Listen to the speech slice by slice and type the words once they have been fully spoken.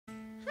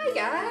Hey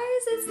guys,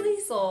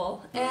 it's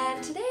Liesl,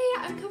 and today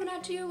I'm coming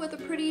at you with a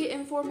pretty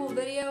informal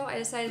video. I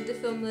decided to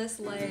film this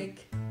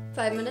like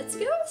 5 minutes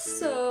ago.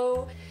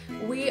 So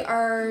we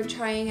are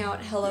trying out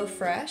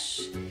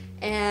HelloFresh,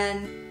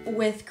 and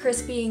with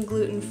Chris being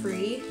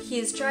gluten-free,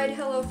 he's tried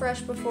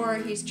HelloFresh before,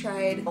 he's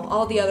tried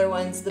all the other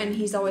ones, and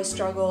he's always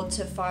struggled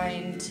to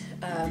find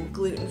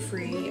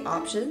gluten-free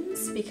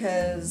options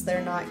because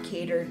they're not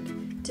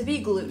catered to be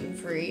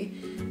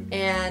gluten-free.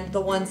 And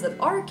the ones that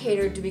are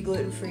catered to be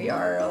gluten-free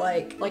are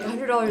like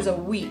 $100 a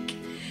week.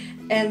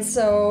 And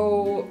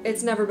so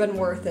it's never been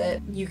worth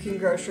it. You can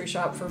grocery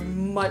shop for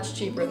much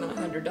cheaper than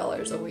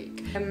 $100 a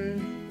week.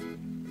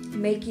 I'm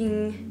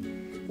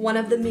making one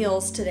of the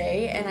meals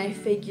today, and I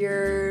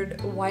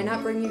figured why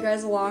not bring you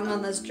guys along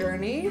on this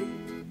journey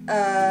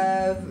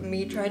of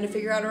me trying to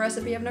figure out a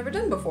recipe I've never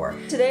done before.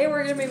 Today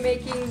we're gonna be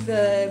making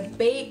the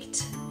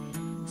baked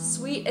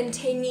sweet and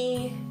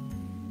tangy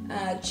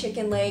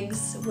chicken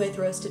legs with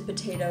roasted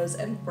potatoes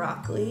and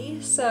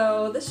broccoli.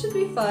 So this should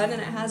be fun,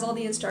 and it has all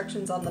the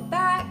instructions on the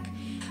back.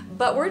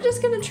 But we're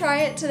just gonna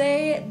try it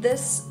today.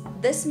 This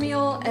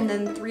meal and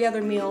then 3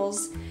 other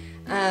meals.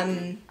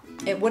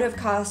 It would have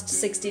cost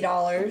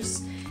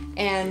 $60,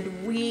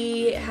 and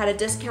we had a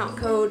discount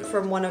code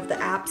from one of the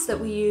apps that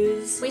we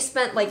use. We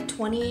spent like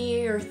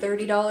 $20 or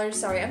 $30.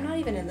 Sorry, I'm not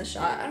even in the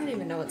shot. I don't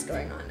even know what's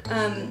going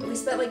on. We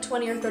spent like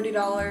 $20 or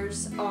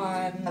 $30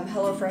 on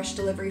HelloFresh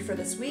delivery for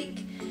this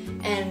week,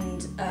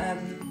 and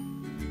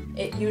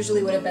it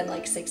usually would have been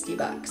like 60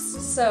 bucks.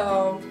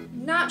 So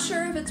not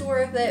sure if it's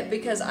worth it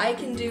because I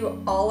can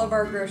do all of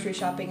our grocery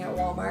shopping at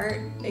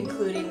Walmart,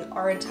 including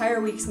our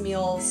entire week's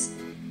meals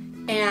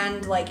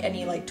and like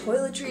any like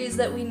toiletries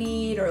that we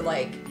need or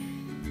like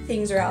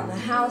things around the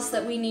house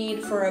that we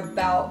need for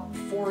about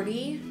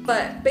 $40.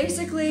 But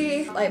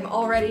basically I'm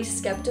already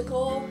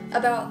skeptical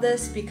about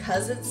this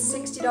because it's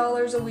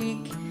 $60 a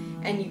week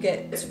and you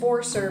get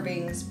 4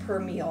 servings per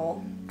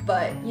meal.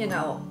 But you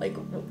know, like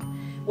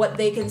what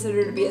they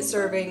consider to be a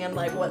serving and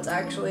like what's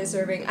actually a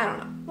serving, I don't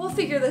know. We'll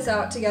figure this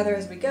out together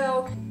as we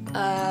go,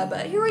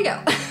 but here we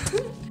go.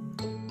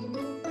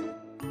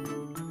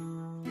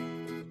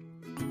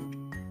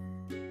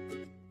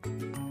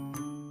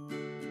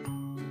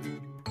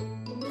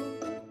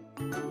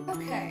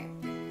 Okay,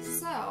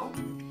 so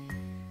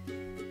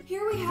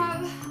here we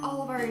have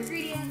all of our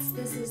ingredients.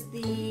 This is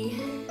the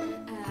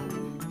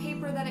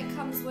paper that it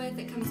comes with.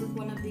 It comes with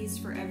one of these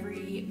for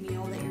every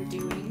meal that you're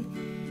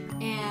doing,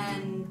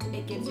 and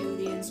it gives you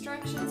the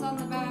instructions on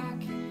the back.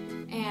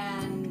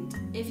 And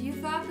if you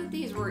thought that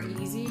these were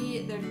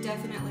easy, they're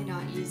definitely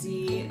not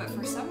easy. But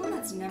for someone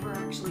that's never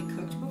actually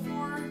cooked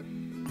before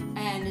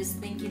and is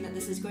thinking that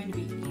this is going to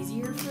be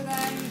easier for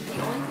them,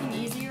 the only thing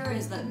easier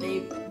is that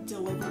they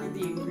deliver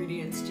the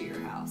ingredients to your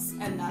house,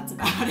 and that's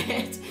about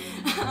it.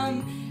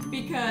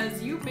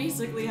 Because you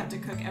basically have to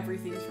cook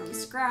everything from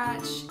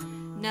scratch.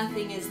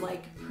 Nothing is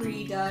like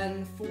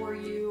pre-done for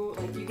you.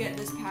 Like you get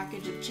this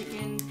package of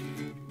chicken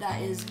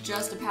that is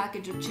just a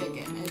package of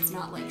chicken. It's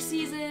not like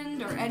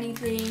seasoned or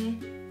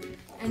anything.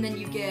 And then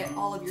you get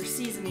all of your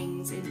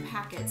seasonings in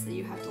packets that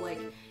you have to like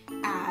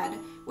add,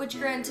 which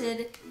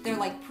granted, they're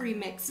like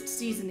pre-mixed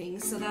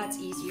seasonings, so that's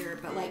easier.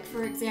 But like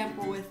for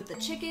example with the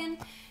chicken,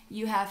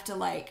 you have to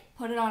like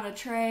put it on a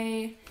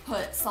tray,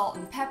 put salt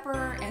and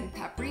pepper and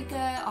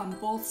paprika on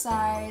both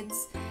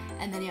sides,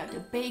 and then you have to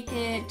bake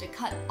it, to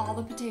cut all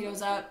the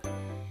potatoes up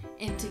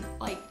into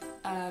like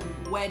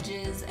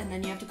wedges, and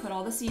then you have to put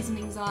all the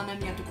seasonings on them,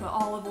 you have to put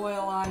olive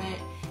oil on it,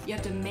 you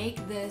have to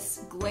make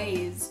this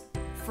glaze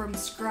from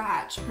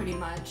scratch pretty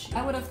much.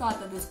 I would have thought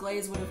that this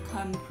glaze would have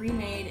come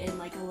pre-made in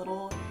like a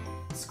little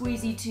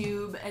squeezy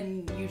tube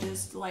and you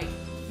just like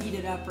heat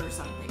it up or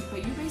something,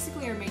 but you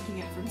basically are making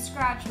it from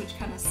scratch, which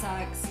kind of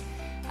sucks.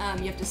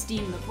 You have to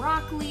steam the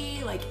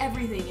broccoli, like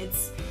everything.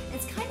 It's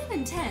kind of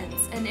intense,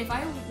 and if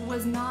I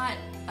was not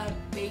a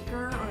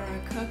baker or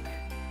a cook,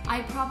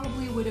 I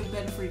probably would have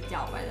been freaked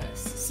out by this.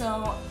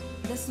 So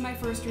this is my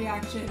first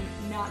reaction,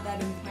 not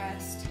that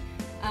impressed.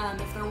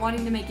 If they're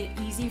wanting to make it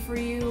easy for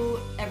you,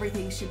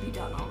 everything should be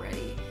done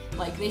already.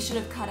 Like they should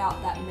have cut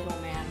out that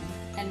middleman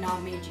and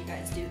not made you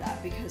guys do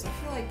that, because I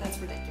feel like that's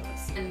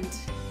ridiculous. And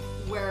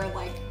where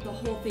like the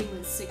whole thing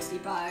was 60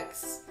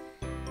 bucks,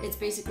 it's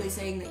basically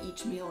saying that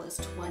each meal is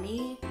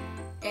 20,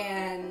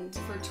 and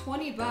for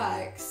 20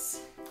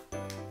 bucks,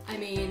 I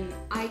mean,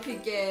 I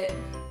could get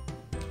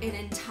an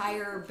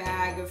entire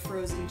bag of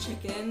frozen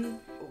chicken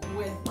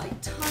with like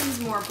tons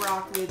more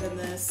broccoli than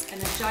this, and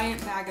a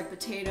giant bag of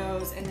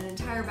potatoes, and an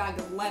entire bag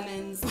of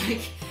lemons,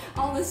 like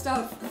all this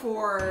stuff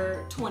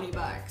for 20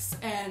 bucks.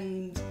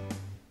 And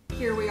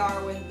here we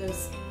are with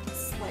this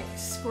like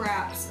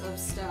scraps of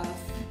stuff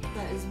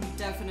that is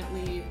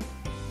definitely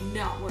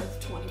not worth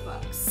 20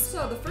 bucks.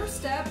 So the first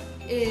step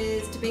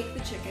is to bake the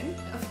chicken.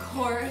 Of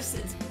course,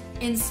 it's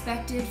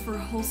inspected for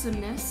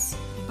wholesomeness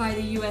by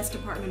the US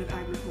Department of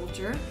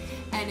Agriculture,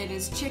 and it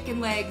is chicken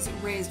legs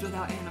raised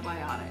without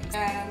antibiotics.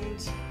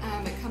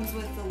 And it comes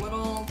with a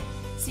little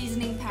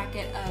seasoning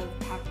packet of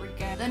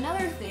paprika.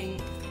 Another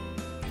thing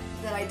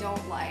that I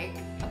don't like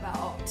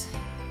about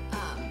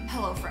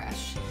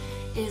HelloFresh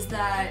is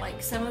that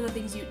like some of the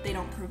things they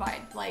don't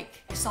provide,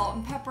 like salt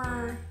and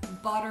pepper,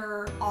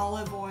 butter,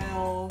 olive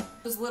oil,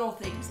 those little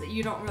things that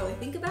you don't really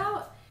think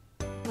about.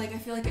 Like I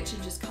feel like it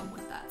should just come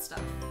with that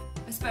stuff,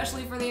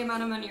 especially for the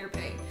amount of money you're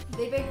paying.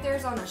 They bake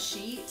theirs on a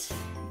sheet,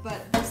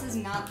 but this is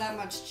not that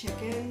much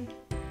chicken,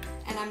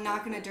 and I'm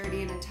not gonna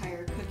dirty an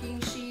entire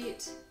cooking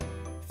sheet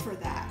for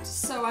that.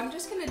 So I'm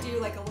just gonna do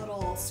like a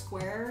little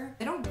square.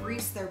 They don't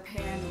grease their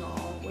pan at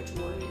all, which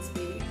worries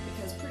me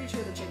because pretty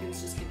sure the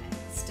chicken's just gonna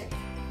stick.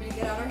 We're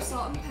gonna get out our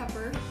salt and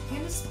pepper. I'm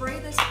gonna spray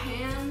this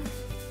pan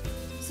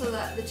so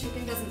that the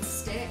chicken doesn't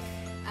stick,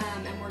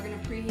 and we're gonna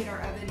preheat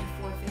our oven to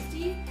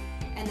 450.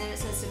 And then it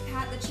says to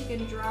pat the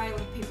chicken dry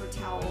with paper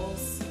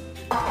towels.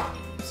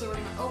 So we're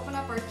gonna open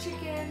up our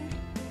chicken.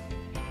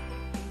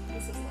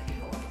 This is like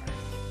hella hard.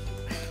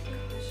 Oh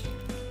gosh.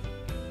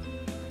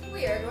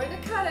 We are going to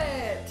cut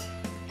it.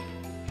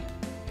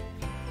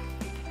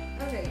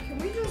 Okay, can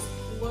we just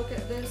look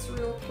at this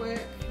real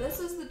quick? This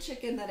is the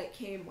chicken that it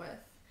came with.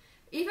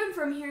 Even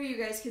from here you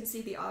guys can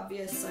see the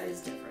obvious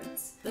size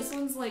difference. This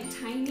one's like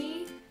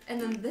tiny, and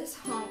then this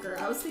honker,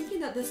 I was thinking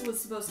that this was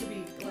supposed to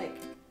be like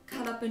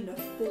cut up into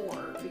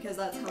 4 because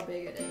that's how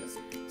big it is.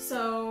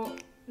 So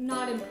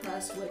not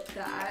impressed with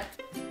that.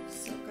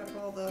 Soak up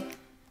all the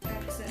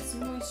excess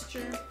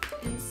moisture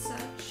and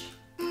such.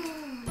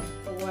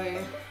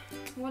 Boy,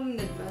 what an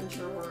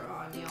adventure we're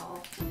on,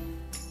 y'all.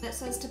 It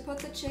says to put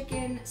the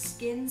chicken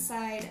skin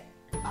side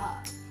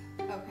up.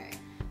 Okay,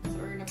 so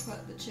we're gonna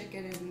put the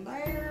chicken in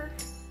there.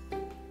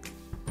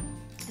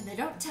 And they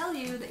don't tell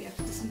you that you have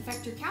to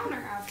disinfect your counter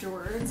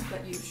afterwards,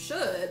 but you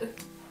should.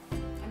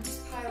 I'm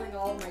just piling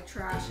all of my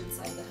trash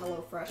inside the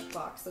HelloFresh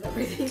box that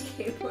everything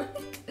came with.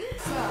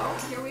 So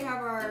here we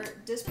have our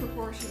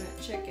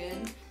disproportionate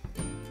chicken.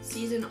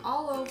 Season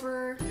all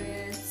over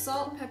with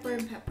salt, pepper,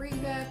 and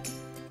paprika.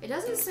 It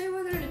doesn't say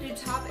whether to do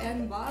top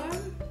and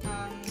bottom,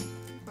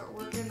 but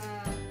we're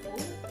gonna...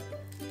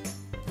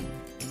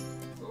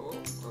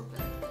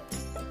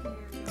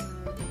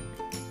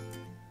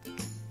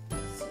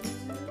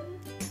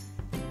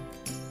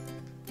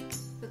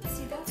 But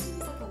see, that seems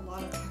like a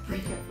lot of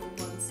paprika for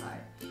one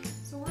side.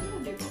 So we're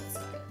gonna do both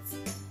sides.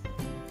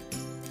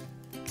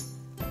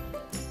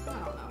 I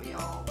don't know,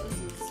 y'all. This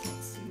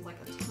seems like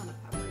a ton of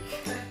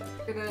paprika.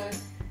 We're gonna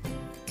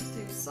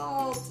do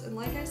salt, and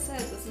like I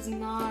said, this is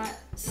not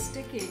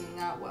sticking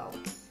that well.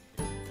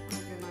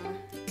 We're gonna...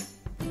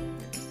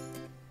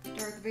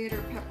 Darth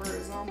Vader pepper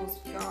is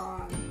almost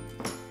gone.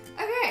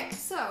 Okay,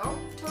 so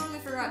totally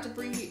forgot to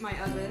preheat my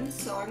oven,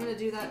 so I'm gonna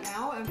do that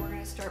now, and we're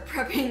gonna start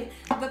prepping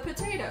the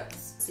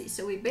potatoes. See,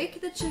 so we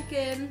bake the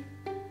chicken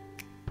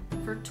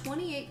for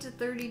 28 to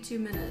 32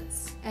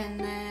 minutes, and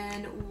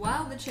then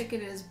while the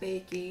chicken is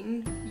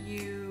baking,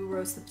 you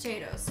roast the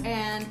potatoes.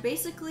 And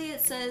basically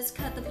it says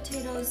cut the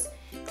potatoes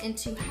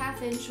into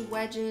 1/2-inch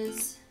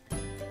wedges,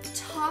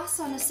 toss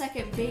on a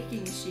second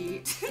baking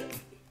sheet,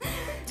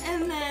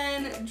 and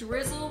then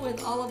drizzle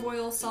with olive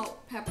oil,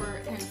 salt,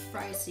 pepper, and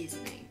fry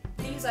seasoning.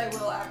 These I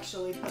will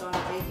actually put on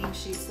a baking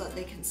sheet so that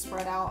they can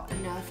spread out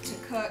enough to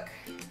cook.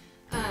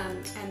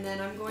 And then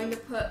I'm going to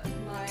put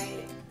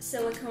my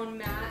silicone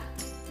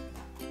mat.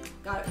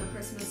 Got it for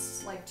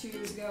Christmas like 2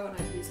 years ago, and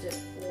I've used it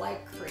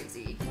like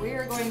crazy. We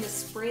are going to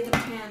spray the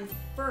pan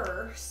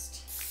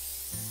first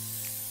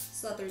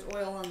so that there's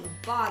oil on the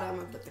bottom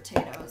of the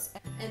potatoes.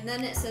 And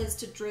then it says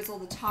to drizzle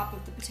the top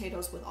of the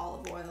potatoes with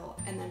olive oil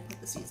and then put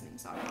the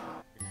seasonings on it.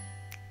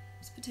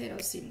 These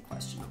potatoes seem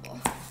questionable.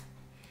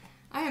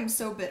 I am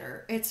so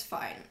bitter. It's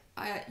fine.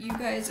 You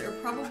guys are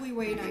probably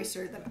way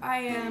nicer than I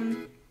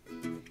am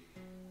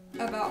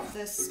about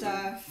this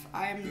stuff.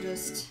 I'm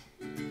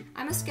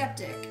a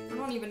skeptic. I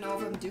don't even know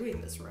if I'm doing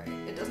this right.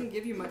 It doesn't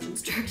give you much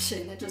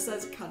instruction. It just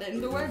says cut it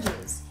into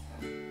wedges.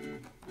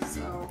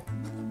 So,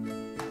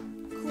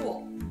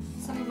 cool.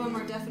 Some of them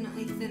are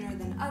definitely thinner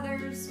than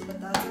others, but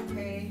that's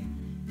okay.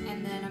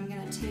 And then I'm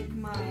gonna take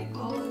my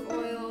olive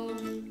oil.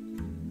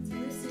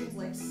 This seems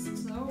like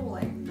so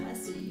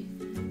messy.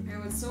 I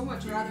would so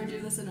much rather do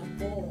this in a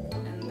bowl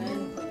and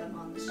then put them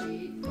on the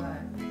sheet,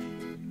 but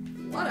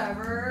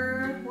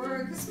whatever.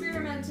 We're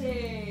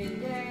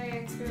experimenting.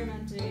 Yay,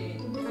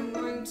 experimenting. I'm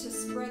going to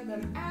spread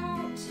them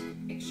out,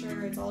 make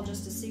sure it's all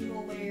just a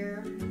single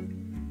layer.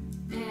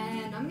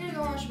 And I'm gonna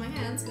go wash my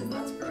hands because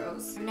that's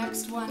gross. Our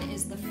next one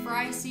is the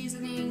fry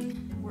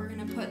seasoning. We're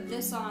gonna put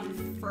this on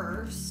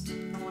first.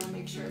 I wanna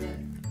make sure that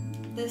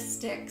this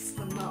sticks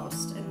the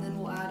most, and then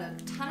we'll add a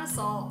ton of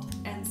salt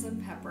and some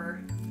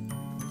pepper.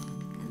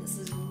 And this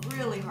is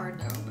really hard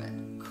to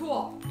open.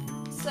 Cool.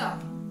 So,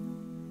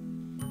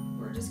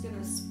 we're just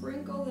gonna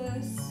sprinkle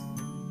this.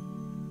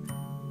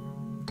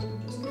 I'm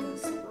just gonna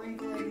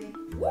sprinkling.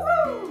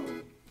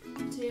 Woohoo!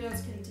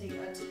 Potatoes can take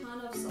a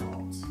ton of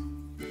salt.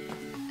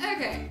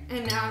 Okay,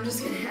 and now I'm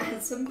just gonna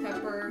add some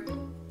pepper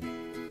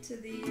to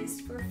these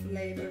for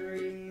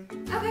flavoring.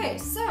 Okay,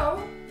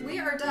 so we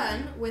are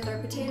done with our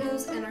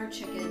potatoes and our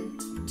chicken.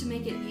 To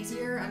make it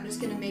easier, I'm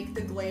just gonna make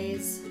the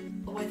glaze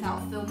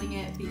without filming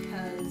it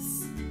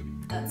because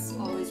that's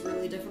always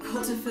really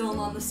difficult to film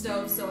on the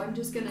stove, so I'm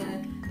just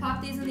gonna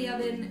pop these in the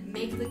oven,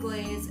 make the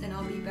glaze, and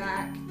I'll be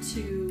back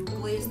to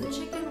glaze the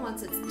chicken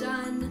once it's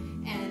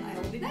done, and I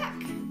will be back.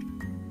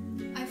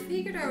 I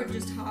figured I would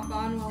just hop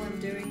on while I'm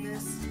doing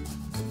this.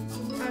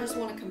 I just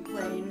want to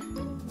complain.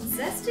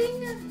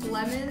 Zesting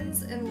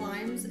lemons and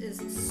limes is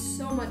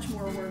so much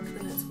more work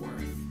than it's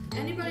worth.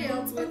 Anybody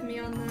else with me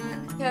on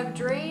that? We have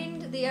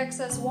drained the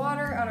excess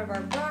water out of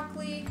our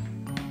broccoli.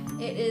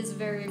 It is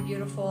very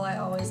beautiful. I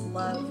always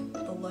love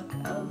the look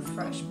of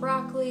fresh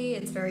broccoli.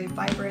 It's very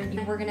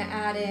vibrant. We're gonna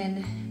add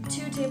in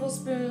 2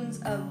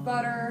 tablespoons of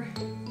butter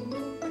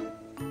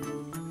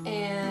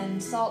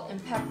and salt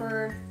and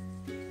pepper.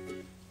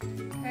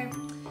 Okay.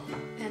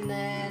 And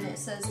then it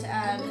says to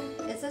add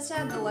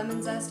the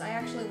lemon zest. I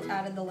actually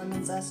added the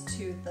lemon zest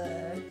to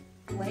the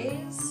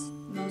glaze,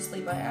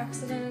 mostly by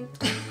accident.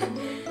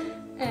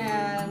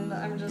 And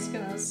I'm just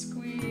gonna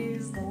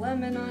squeeze the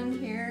lemon on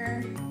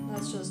here.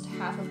 That's just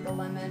half of the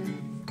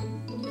lemon.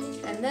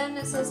 And then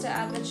it says to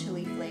add the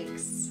chili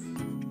flakes.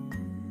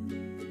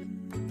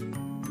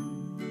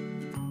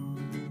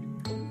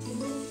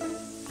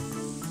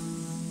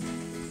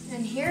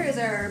 And here is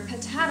our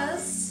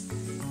potatoes.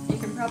 You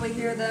can probably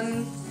hear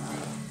them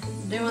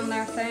doing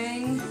their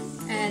thing.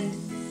 And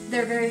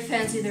they're very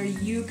fancy. They're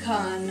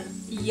Yukon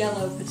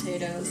yellow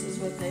potatoes is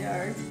what they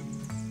are.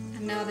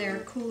 And now they're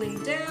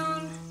cooling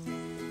down.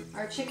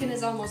 Our chicken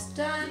is almost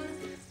done.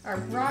 Our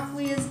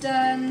broccoli is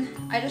done.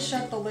 I just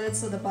shut the lid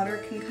so the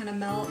butter can kind of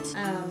melt.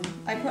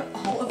 I put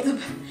all of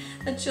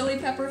the chili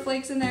pepper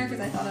flakes in there because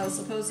I thought I was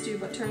supposed to,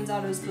 but turns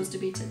out it was supposed to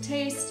be to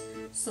taste.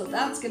 So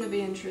that's gonna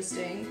be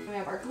interesting. We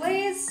have our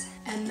glaze,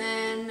 and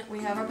then we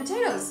have our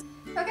potatoes.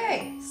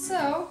 Okay,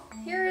 so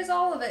here is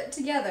all of it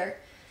together.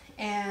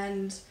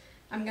 And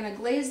I'm gonna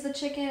glaze the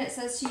chicken. It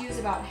says to use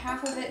about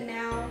half of it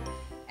now,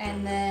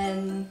 and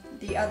then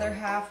the other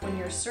half when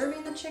you're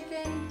serving the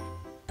chicken.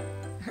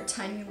 Our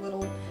tiny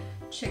little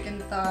chicken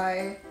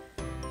thigh.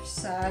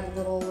 Sad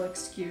little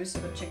excuse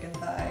of a chicken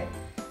thigh.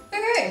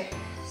 Okay,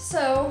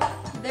 so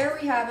there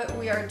we have it.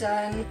 We are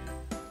done.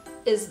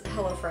 Is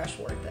HelloFresh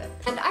worth it?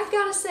 And I've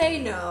got to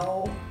say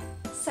no.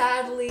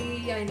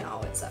 Sadly, I know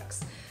it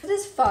sucks. It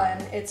is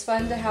fun. It's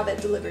fun to have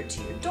it delivered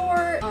to your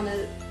door on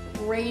a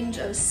range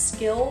of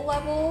skill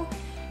level.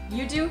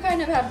 You do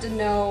kind of have to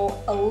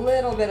know a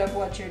little bit of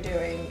what you're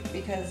doing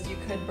because you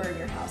could burn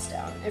your house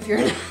down if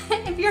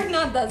you're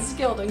not that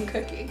skilled in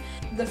cooking.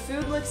 The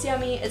food looks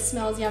yummy, it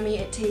smells yummy,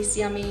 it tastes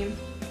yummy.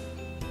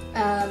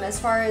 As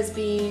far as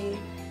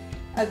being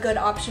a good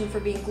option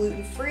for being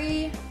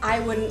gluten-free,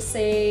 I wouldn't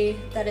say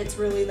that it's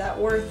really that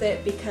worth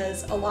it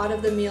because a lot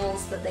of the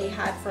meals that they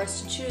had for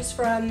us to choose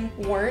from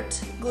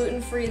weren't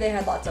gluten-free. They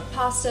had lots of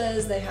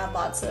pastas, they had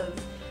lots of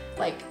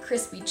like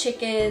crispy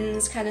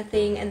chickens kind of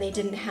thing, and they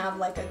didn't have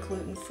like a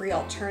gluten-free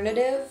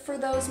alternative for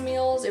those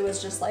meals. It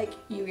was just like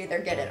you either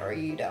get it or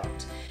you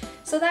don't.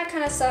 So that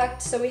kind of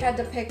sucked. So we had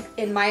to pick,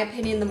 in my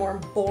opinion, the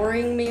more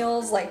boring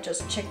meals, like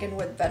just chicken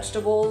with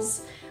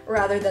vegetables,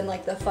 rather than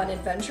like the fun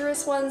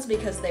adventurous ones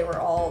because they were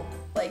all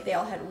like they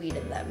all had wheat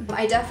in them.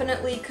 I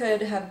definitely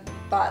could have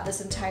bought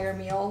this entire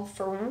meal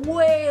for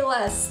way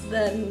less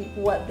than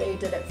what they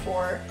did it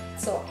for.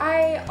 So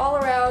all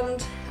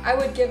around, I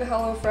would give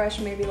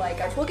HelloFresh maybe like,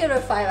 we'll give it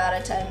a 5 out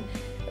of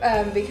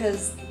 10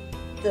 because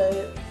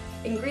the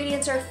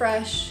ingredients are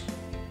fresh,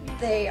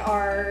 they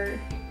are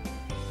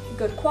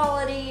good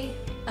quality,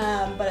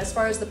 but as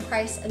far as the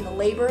price and the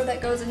labor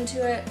that goes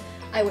into it,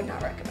 I would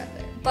not recommend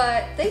it.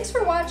 But thanks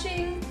for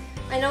watching.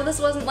 I know this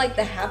wasn't like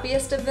the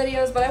happiest of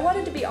videos, but I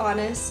wanted to be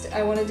honest.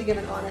 I wanted to give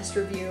an honest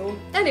review.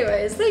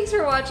 Anyways, thanks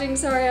for watching.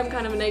 Sorry I'm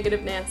kind of a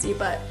negative Nancy,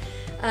 but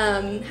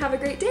have a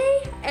great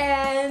day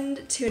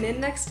and tune in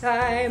next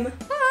time.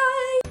 Bye!